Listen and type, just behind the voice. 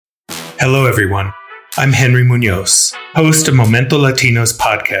Hello, everyone. I'm Henry Munoz, host of Momento Latinos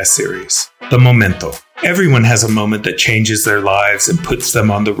podcast series, The Momento. Everyone has a moment that changes their lives and puts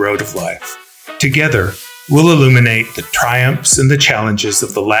them on the road of life. Together, we'll illuminate the triumphs and the challenges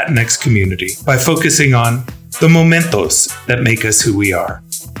of the Latinx community by focusing on the momentos that make us who we are.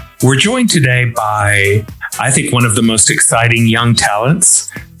 We're joined today by, I think, one of the most exciting young talents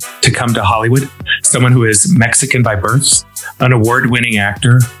to come to Hollywood, someone who is Mexican by birth, an award-winning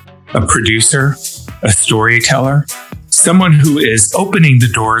actor, a producer, a storyteller, someone who is opening the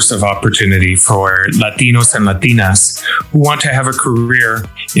doors of opportunity for Latinos and Latinas who want to have a career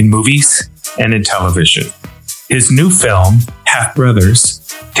in movies and in television. His new film, Half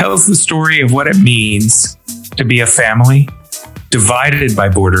Brothers, tells the story of what it means to be a family divided by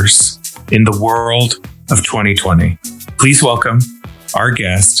borders in the world of 2020. Please welcome our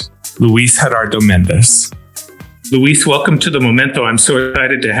guest, Luis Gerado Méndez. Luis, welcome to The Momento. I'm so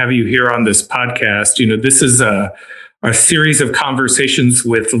excited to have you here on this podcast. You know, this is a series of conversations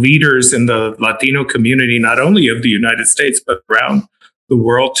with leaders in the Latino community, not only of the United States, but around the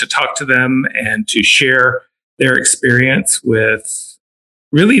world, to talk to them and to share their experience with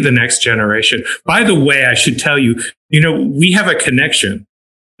really the next generation. By the way, I should tell you, we have a connection.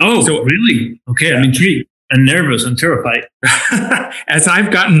 Oh, so, really? Okay, yeah. I'm intrigued and nervous and terrified. As I've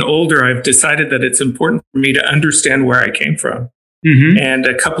gotten older, I've decided that it's important for me to understand where I came from. Mm-hmm. And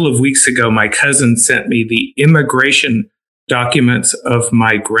a couple of weeks ago, my cousin sent me the immigration documents of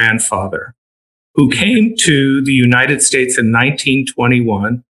my grandfather, who came to the United States in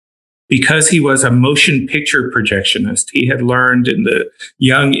 1921 because he was a motion picture projectionist. He had learned in the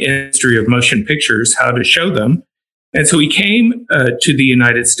young industry of motion pictures how to show them. And so he came to the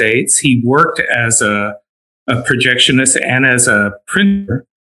United States. He worked as a projectionist and as a printer.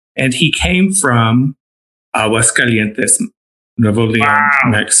 And he came from Aguascalientes, Nuevo Leon,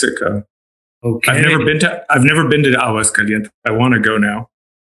 Mexico. Okay. I've never been to Aguascalientes. I want to go now.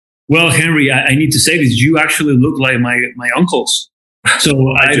 Well, Henry, I need to say this. You actually look like my uncles.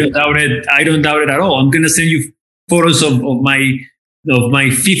 So I don't doubt it. I don't doubt it at all. I'm going to send you photos of my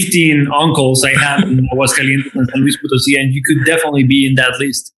 15 uncles I have in Aguascalientes and San Luis Potosí, and you could definitely be in that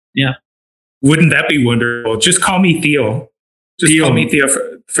list. Yeah. Wouldn't that be wonderful? Just call me Theo. Call me Theo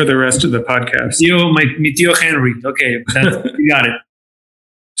for the rest of the podcast. Theo, mi Tío Henry. Okay, you got it.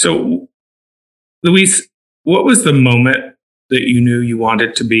 So, Luis, what was the moment that you knew you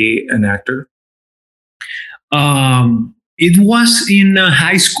wanted to be an actor? It was in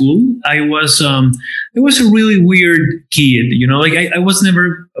high school. I was a really weird kid. I was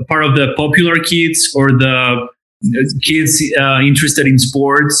never a part of the popular kids or the kids interested in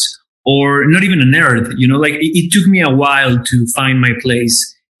sports, or not even a nerd. It took me a while to find my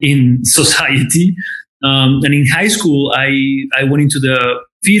place in society. And in high school, I went into the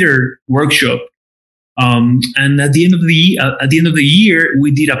theater workshop. And at the end of the year,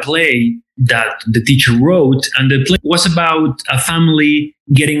 we did a play that the teacher wrote, and the play was about a family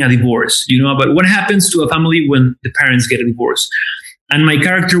getting a divorce, about what happens to a family when the parents get a divorce. And my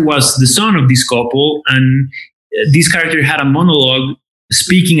character was the son of this couple, and this character had a monologue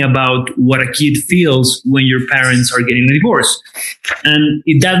speaking about what a kid feels when your parents are getting a divorce. And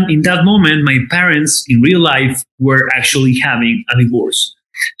in that moment, my parents in real life were actually having a divorce.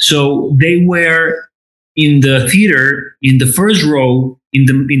 So they were in the theater, in the first row, in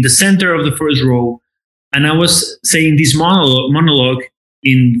the center of the first row, and I was saying this monologue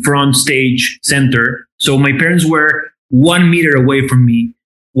in front stage center. So my parents were 1 meter away from me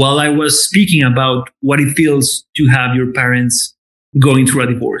while I was speaking about what it feels to have your parents going through a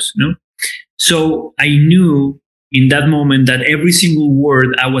divorce. So I knew in that moment that every single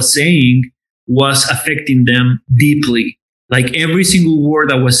word I was saying was affecting them deeply. Like every single word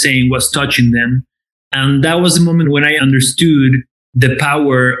I was saying was touching them. And that was the moment when I understood the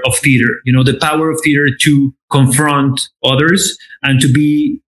power of theater, the power of theater to confront others and to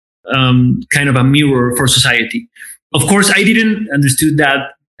be kind of a mirror for society. Of course, I didn't understood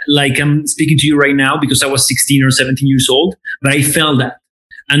that like I'm speaking to you right now because I was 16 or 17 years old, but I felt that.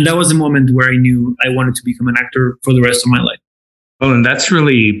 And that was the moment where I knew I wanted to become an actor for the rest of my life. Well, and that's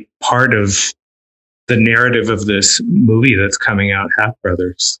really part of the narrative of this movie that's coming out, Half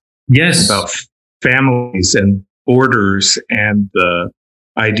Brothers. Yes. About families and borders and the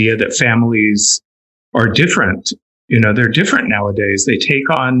idea that families are different. They're different nowadays. They take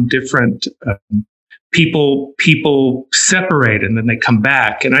on different people separate and then they come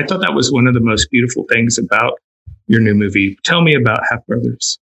back. And I thought that was one of the most beautiful things about your new movie. Tell me about Half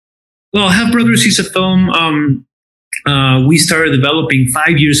Brothers. Well, Half Brothers is a film we started developing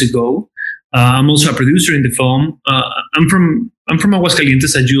 5 years ago. I'm also a producer in the film. I'm from I'm from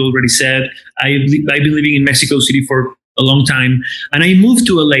Aguascalientes, as you already said. I've been living in Mexico City for a long time, and I moved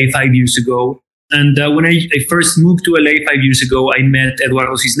to LA 5 years ago. And when I first moved to LA 5 years ago, I met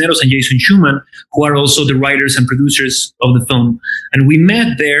Eduardo Cisneros and Jason Schumann, who are also the writers and producers of the film. And we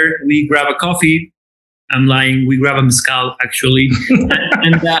met there. We grabbed a coffee. I'm lying. We grabbed a mezcal, actually.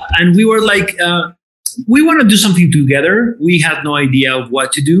 and we were like, we want to do something together. We had no idea of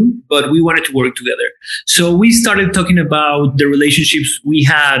what to do, but we wanted to work together. So we started talking about the relationships we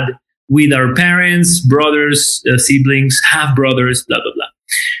had with our parents, brothers, siblings, half brothers, blah, blah, blah.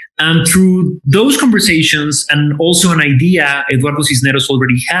 And through those conversations, and also an idea Eduardo Cisneros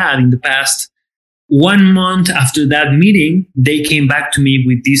already had in the past, 1 month after that meeting, they came back to me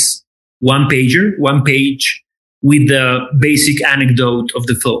with this one page with the basic anecdote of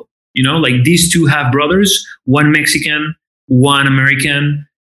the film. You know, like these two half brothers, one Mexican, one American,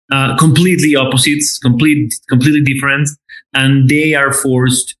 completely opposites, completely different. And they are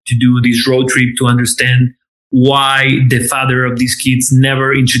forced to do this road trip to understand why the father of these kids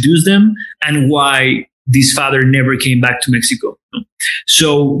never introduced them and why this father never came back to Mexico.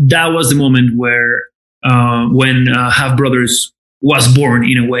 So that was the moment where when Half Brothers was born,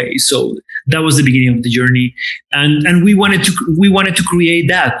 in a way. So that was the beginning of the journey, and we wanted to create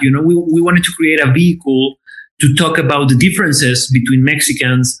that. You know, we wanted to create a vehicle to talk about the differences between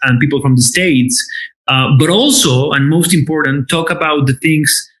Mexicans and people from the States, but also, and most important, talk about the things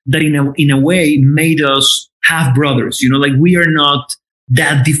that in a way made us half brothers. You know, like we are not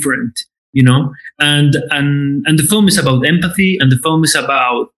that different. You know, and the film is about empathy, and the film is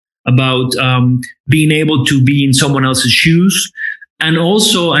about being able to be in someone else's shoes, and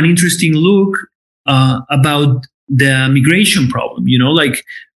also an interesting look about the migration problem. You know, like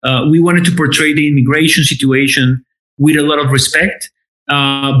we wanted to portray the immigration situation with a lot of respect,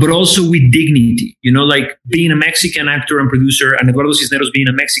 but also with dignity. You know, like being a Mexican actor and producer, and Eduardo Cisneros being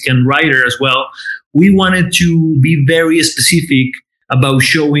a Mexican writer as well, we wanted to be very specific about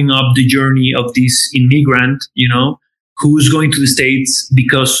showing up the journey of this immigrant, you know, who's going to the States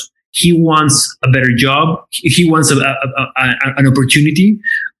because he wants a better job, he wants an opportunity,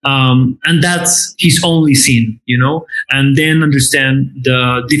 and that's his only sin, you know, and then understand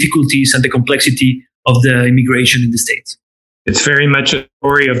the difficulties and the complexity of the immigration in the States. It's very much a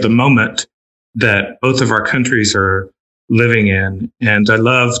story of the moment that both of our countries are living in, and I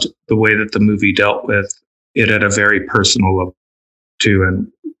loved the way that the movie dealt with it at a very personal level too,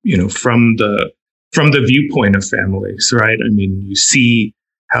 and you know, from the viewpoint of families, right? I mean, you see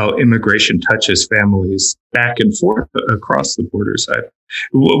how immigration touches families back and forth across the border side.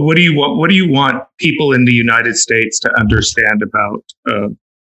 What do you want people in the United States to understand about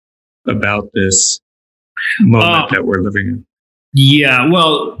this moment that we're living in? Yeah,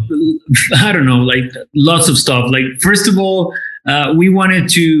 well, I don't know, like lots of stuff. Like, first of all, we wanted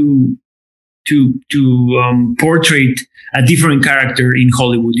to portray a different character in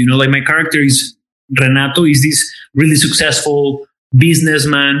Hollywood. You know, like my character is Renato, is this really successful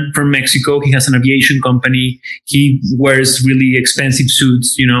businessman from Mexico. He has an aviation company. He wears really expensive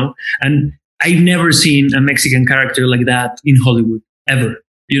suits, you know, and I've never seen a Mexican character like that in Hollywood ever,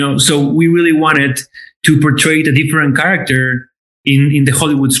 you know. So we really wanted to portray a different character in the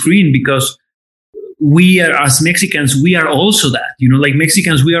Hollywood screen, because we are, as Mexicans, we are also that, you know, like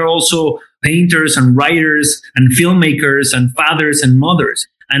Mexicans, we are also painters and writers and filmmakers and fathers and mothers.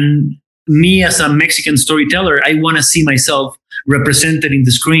 And me as a Mexican storyteller, I want to see myself represented in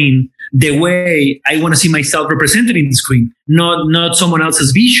the screen the way I want to see myself represented in the screen, not someone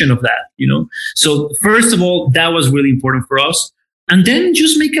else's vision of that, you know. So first of all, that was really important for us. And then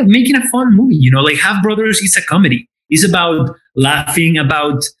just making a fun movie, you know, like Half Brothers is a comedy. It's about laughing,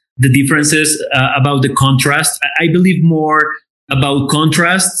 about the differences, about the contrast. I believe more about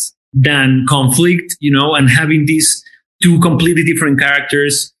contrasts than conflict, you know, and having these two completely different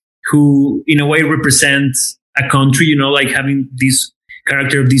characters who in a way represent a country, you know, like having this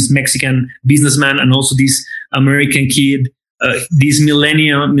character of this Mexican businessman and also this American kid, this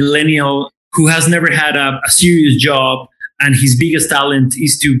millennial who has never had a serious job, and his biggest talent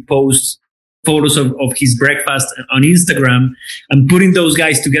is to post photos of his breakfast on Instagram, and putting those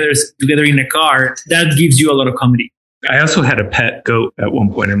guys together in a car, that gives you a lot of comedy. I also had a pet goat at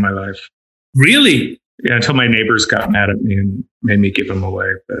one point in my life. Really? Yeah, until my neighbors got mad at me and made me give him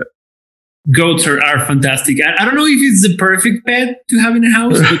away. But goats are fantastic. I don't know if it's the perfect pet to have in a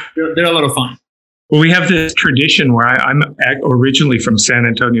house, but they're a lot of fun. Well, we have this tradition where I'm originally from San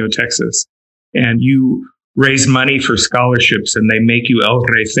Antonio, Texas, and you raise money for scholarships and they make you El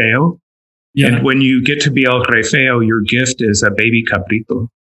Rey Feo. Yeah. And when you get to be El Rey Feo, your gift is a baby cabrito.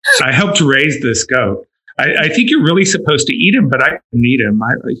 So I helped raise this goat. I think you're really supposed to eat him, but I didn't eat him.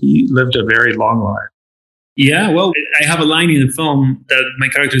 He lived a very long life. Yeah, well, I have a line in the film that my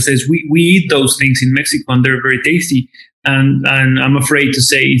character says, we eat those things in Mexico and they're very tasty. And I'm afraid to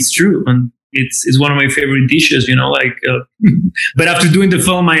say it's true. And it's one of my favorite dishes, but after doing the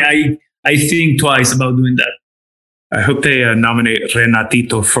film, I think twice about doing that. I hope they nominate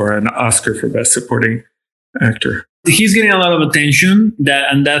Renatito for an Oscar for Best Supporting Actor. He's getting a lot of attention,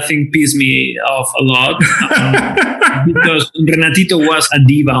 and that thing pissed me off a lot because Renatito was a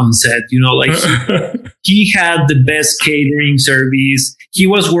diva on set. He had the best catering service. He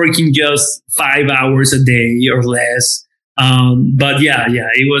was working just 5 hours a day or less. But yeah,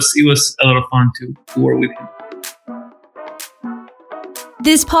 it was a lot of fun to work with him.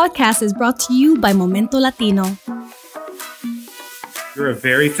 This podcast is brought to you by Momento Latino. You're a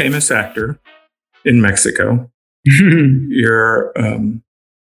very famous actor in Mexico.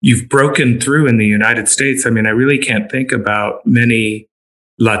 You've broken through in the United States. I mean, I really can't think about many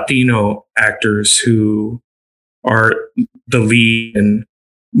Latino actors who are the lead in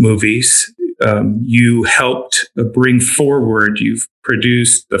movies. You helped bring forward, you've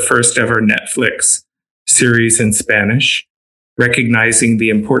produced the first ever Netflix series in Spanish, recognizing the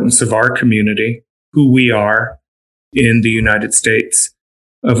importance of our community, who we are in the United States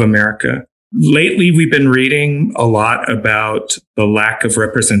of America. Lately, we've been reading a lot about the lack of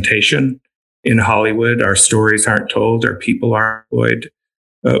representation in Hollywood. Our stories aren't told, our people aren't employed.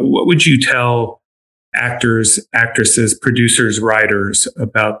 What would you tell actors, actresses, producers, writers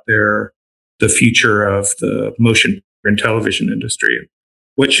about the future of the motion and television industry?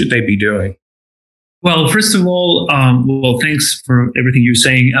 What should they be doing? Well, first of all, thanks for everything you're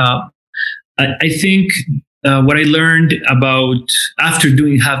saying. I think what I learned about after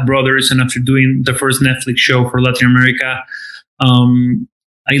doing Half Brothers and after doing the first Netflix show for Latin America,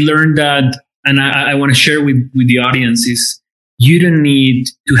 I learned that, and I want to share with the audience, is you don't need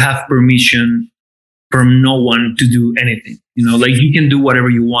to have permission from no one to do anything. You can do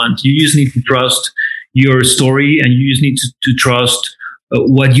whatever you want. You just need to trust your story, and you just need to trust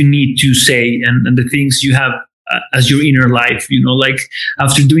what you need to say and the things you have as your inner life.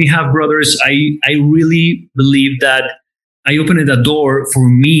 After doing Half Brothers, I really believe that I opened a door for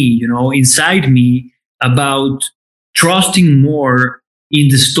me, inside me, about trusting more in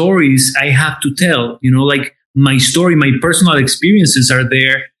the stories I have to tell. My story, my personal experiences are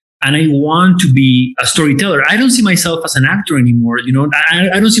there, and I want to be a storyteller. I don't see myself as an actor anymore.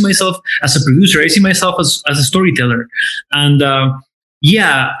 I don't see myself as a producer. I see myself as a storyteller. And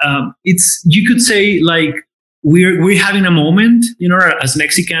it's, you could say, we're having a moment, as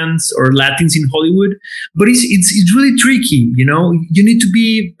Mexicans or Latins in Hollywood, but it's really tricky. You need to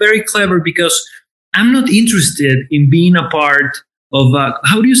be very clever, because I'm not interested in being a part of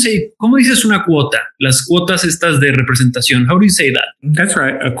how do you say, ¿cómo dices una cuota? Las cuotas estas de representación. How do you say that? That's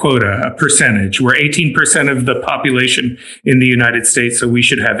right. A quota, a percentage. We're 18% of the population in the United States, so we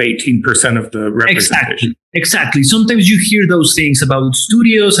should have 18% of the representation. Exactly. Sometimes you hear those things about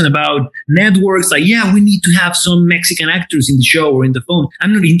studios and about networks, we need to have some Mexican actors in the show or in the film.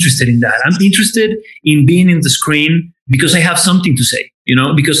 I'm not interested in that. I'm interested in being in the screen because I have something to say,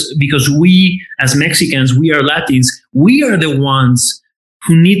 because we as Mexicans, we are Latins, we are the ones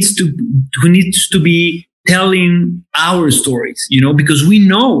who needs to be telling our stories, because we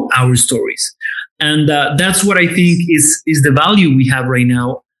know our stories. And that's what I think is the value we have right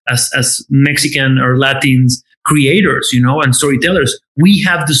now as Mexican or Latins creators, and storytellers. We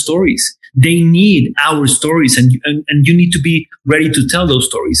have the stories. They need our stories, and you need to be ready to tell those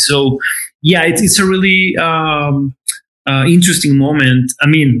stories. So yeah, it's a really interesting moment. I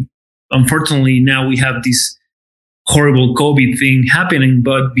mean, unfortunately, now we have this horrible COVID thing happening.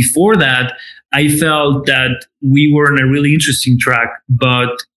 But before that, I felt that we were on a really interesting track.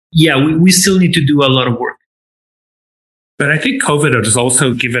 But yeah, we still need to do a lot of work. But I think COVID has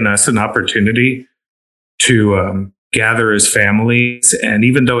also given us an opportunity to gather as families. And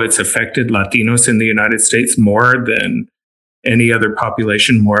even though it's affected Latinos in the United States more than any other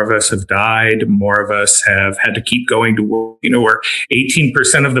population, more of us have died, more of us have had to keep going to work. We're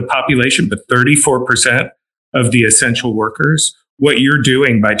 18% of the population, but 34% of the essential workers. What you're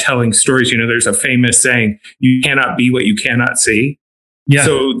doing by telling stories, there's a famous saying, you cannot be what you cannot see. Yeah.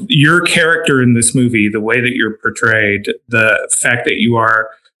 So your character in this movie, the way that you're portrayed, the fact that you are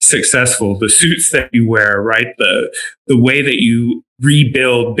successful, the suits that you wear, right? The way that you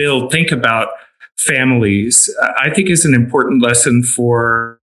build, think about families, I think is an important lesson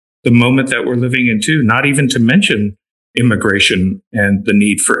for the moment that we're living in too, not even to mention immigration and the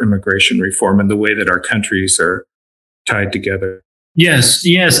need for immigration reform and the way that our countries are tied together. Yes.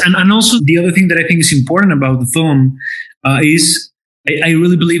 And also the other thing that I think is important about the film is I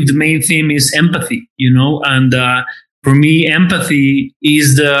really believe the main theme is empathy, and for me, empathy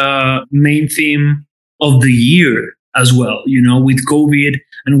is the main theme of the year as well, with COVID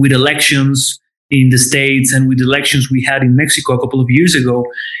and with elections in the States and with elections we had in Mexico a couple of years ago,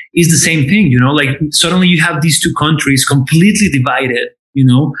 is the same thing, like suddenly you have these two countries completely divided,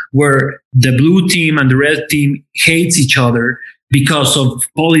 where the blue team and the red team hates each other because of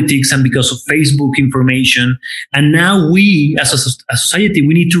politics and because of Facebook information. And now we, as a society,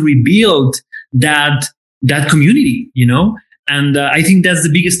 we need to rebuild that community, And I think that's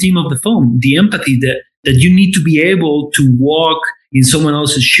the biggest theme of the film, the empathy that you need to be able to walk in someone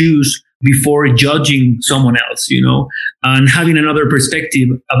else's shoes before judging someone else, and having another perspective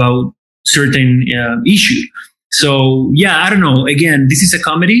about certain issue. So yeah, I don't know. Again, this is a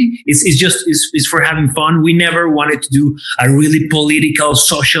comedy. It's for having fun. We never wanted to do a really political,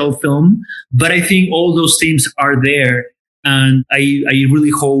 social film, but I think all those themes are there, and I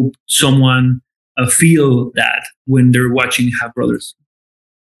really hope someone feel that when they're watching Half Brothers.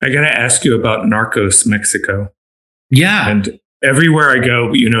 I got to ask you about Narcos Mexico. Yeah, and everywhere I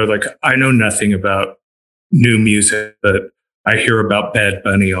go, I know nothing about new music, but I hear about Bad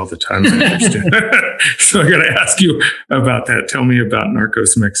Bunny all the time. So I got to ask you about that. Tell me about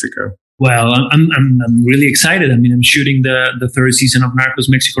Narcos Mexico. Well, I'm really excited. I mean, I'm shooting the third season of Narcos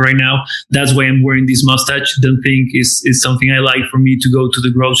Mexico right now. That's why I'm wearing this mustache. Don't think is something I like for me to go to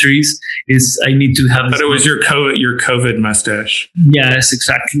the groceries. I need to have. But it was your COVID mustache. Yes,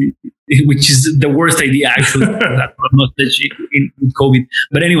 exactly. Which is the worst idea actually. That mustache in COVID.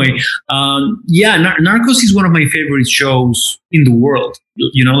 But anyway, Narcos is one of my favorite shows in the world.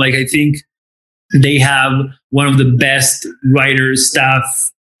 I think they have one of the best writers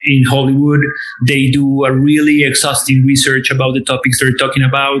staff in Hollywood. They do a really exhaustive research about the topics they're talking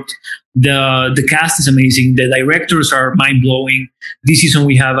about. The cast is amazing. The directors are mind-blowing. This season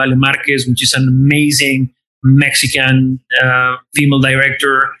we have Ale Marquez, which is an amazing Mexican female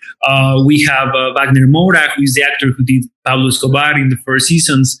director. We have Wagner Moura, who is the actor who did Pablo Escobar in the first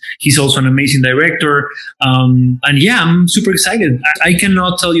seasons. He's also an amazing director. And yeah, I'm super excited. I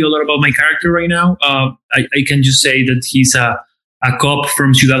cannot tell you a lot about my character right now. I can just say that he's a cop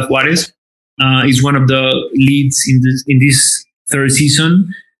from Ciudad Juarez. Is one of the leads in this third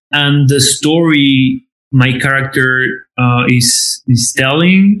season, and the story my character is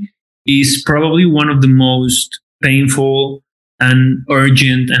telling is probably one of the most painful and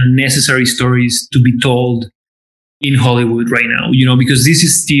urgent and necessary stories to be told in Hollywood right now. Because this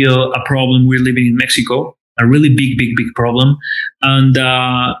is still a problem we're living in Mexico, a really big problem, and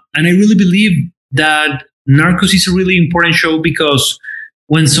I really believe that Narcos is a really important show, because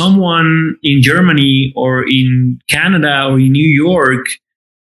when someone in Germany or in Canada or in New York,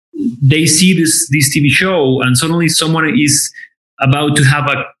 they see this TV show and suddenly someone is about to have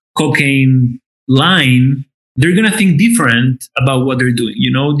a cocaine line, they're going to think different about what they're doing,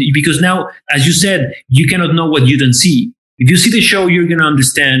 because now, as you said, you cannot know what you don't see. If you see the show, you're going to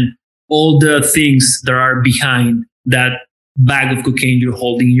understand all the things that are behind that bag of cocaine you're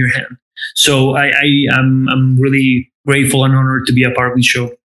holding in your hand. So I'm really grateful and honored to be a part of the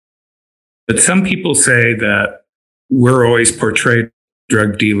show. But some people say that we're always portrayed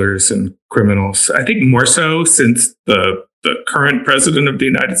drug dealers and criminals. I think more so since the current president of the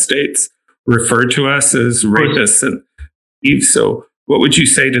United States referred to us as rapists and thieves. So what would you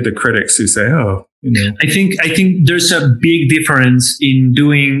say to the critics who say, I think there's a big difference in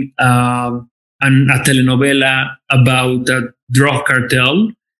doing a telenovela about a drug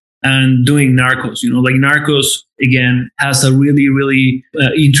cartel and doing Narcos. Narcos, again, has a really, really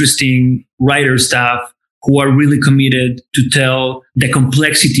interesting writer staff who are really committed to tell the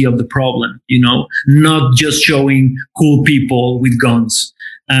complexity of the problem, not just showing cool people with guns.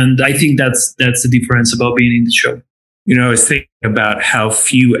 And I think that's the difference about being in the show. I was thinking about how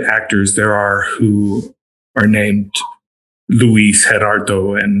few actors there are who are named Luis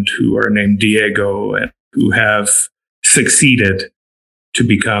Gerado and who are named Diego and who have succeeded to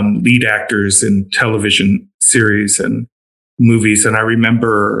become lead actors in television series and movies. And I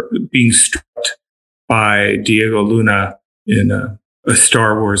remember being struck by Diego Luna in a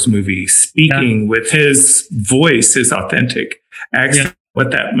Star Wars movie, speaking with his voice, his authentic accent,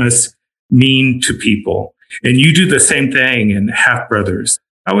 what that must mean to people. And you do the same thing in Half Brothers.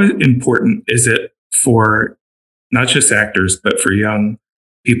 How important is it for not just actors, but for young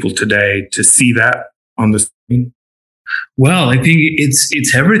people today to see that on the screen? Well, I think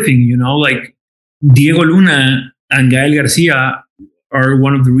it's everything, like Diego Luna and Gael Garcia are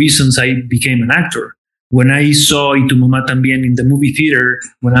one of the reasons I became an actor. when I saw Y Tu Mamá También in the movie theater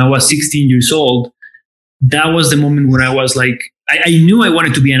when I was 16 years old, that was the moment when I was like, I knew I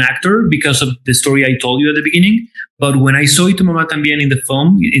wanted to be an actor because of the story I told you at the beginning. But when I saw Y Tu Mamá También in the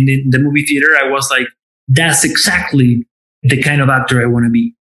film, in the movie theater, I was like, that's exactly the kind of actor I want to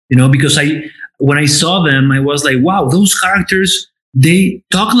be, because when I saw them, I was like, wow, those characters, they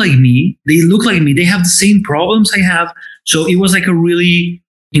talk like me, they look like me, they have the same problems I have. So it was like a really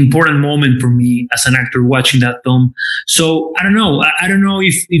important moment for me as an actor watching that film. So I don't know. I don't know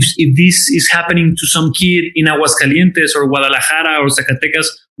if this is happening to some kid in Aguascalientes or Guadalajara or Zacatecas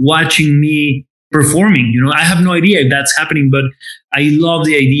watching me performing. I have no idea if that's happening, but I love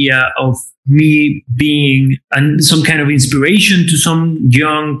the idea of me being some kind of inspiration to some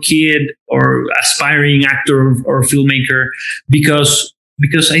young kid or aspiring actor or filmmaker because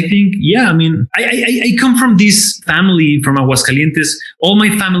I think, I come from this family from Aguascalientes. All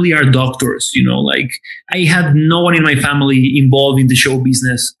my family are doctors, like I had no one in my family involved in the show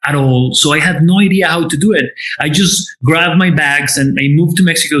business at all. So I had no idea how to do it. I just grabbed my bags and I moved to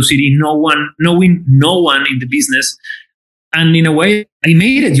Mexico City, knowing no one in the business. And in a way, I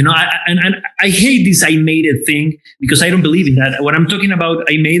made it, and I hate this I made it thing because I don't believe in that. What I'm talking about,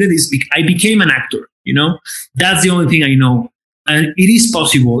 I made it is I became an actor, that's the only thing I know. And it is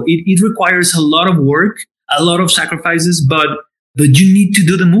possible. It requires a lot of work, a lot of sacrifices, but you need to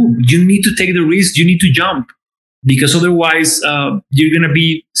do the move. You need to take the risk. You need to jump because otherwise you're going to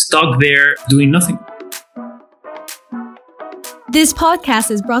be stuck there doing nothing. This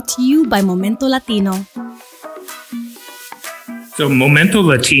podcast is brought to you by Momento Latino. So Momento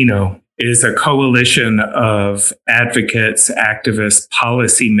Latino is a coalition of advocates, activists,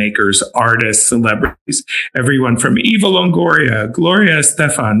 policymakers, artists, celebrities, everyone from Eva Longoria, Gloria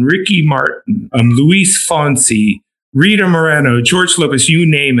Estefan, Ricky Martin, Luis Fonsi, Rita Moreno, George Lopez, you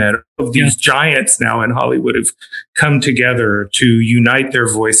name it. All of these giants now in Hollywood have come together to unite their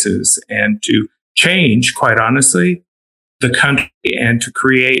voices and to change, quite honestly, the country and to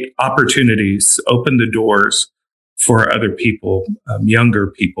create opportunities, open the doors for other people,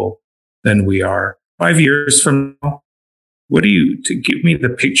 younger people than we are. 5 years from now, to give me the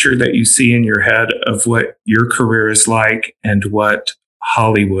picture that you see in your head of what your career is like and what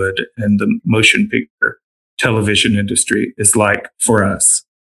Hollywood and the motion picture television industry is like for us?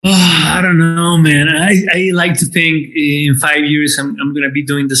 I don't know, man. I like to think in 5 years, I'm going to be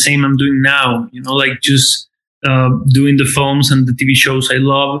doing the same I'm doing now, like just doing the films and the TV shows I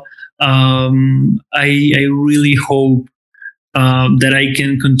love. I really hope that I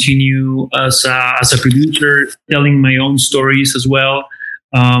can continue as a producer, telling my own stories as well.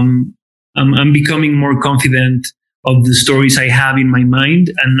 I'm becoming more confident of the stories I have in my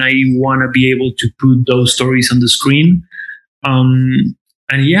mind, and I want to be able to put those stories on the screen. And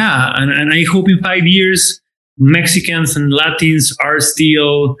I hope in 5 years, Mexicans and Latins are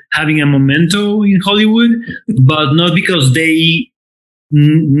still having a memento in Hollywood, but not because they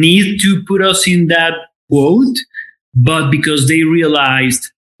need to put us in that quote, but because they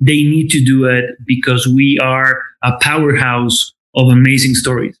realized they need to do it because we are a powerhouse of amazing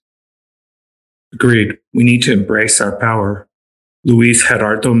stories. Agreed. We need to embrace our power. Luis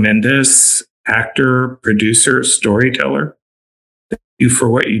Gerado Méndez, actor, producer, storyteller. Thank you for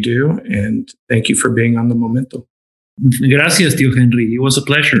what you do, and thank you for being on the Momento. Gracias, Tío Henry. It was a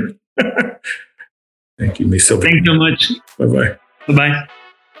pleasure. Thank you, Miso. Thank you so much. Bye-bye. Bye-bye.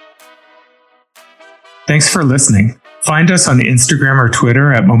 Thanks for listening. Find us on Instagram or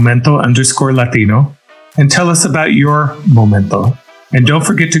Twitter at Momento_Latino and tell us about your Momento. And don't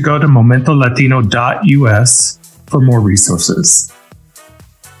forget to go to momentolatino.us for more resources.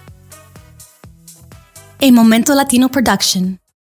 A Momento Latino production.